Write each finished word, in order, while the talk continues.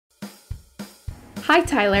Hi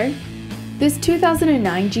Tyler! This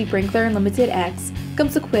 2009 Jeep Wrangler Unlimited X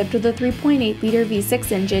comes equipped with a 3.8-liter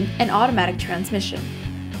V6 engine and automatic transmission,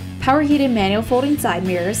 power-heated manual folding side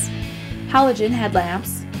mirrors, halogen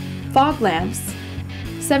headlamps, fog lamps,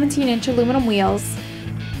 17-inch aluminum wheels,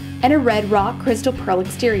 and a red rock crystal pearl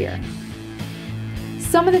exterior.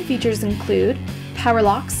 Some of the features include power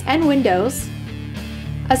locks and windows,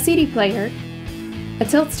 a CD player, a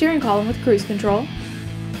tilt steering column with cruise control,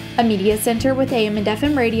 a media center with AM and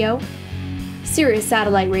FM radio, Sirius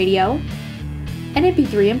satellite radio, an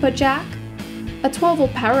MP3 input jack, a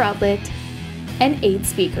 12-volt power outlet, and 8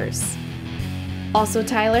 speakers. Also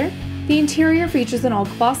Tyler, the interior features an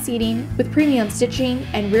all-cloth seating with premium stitching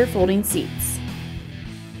and rear folding seats.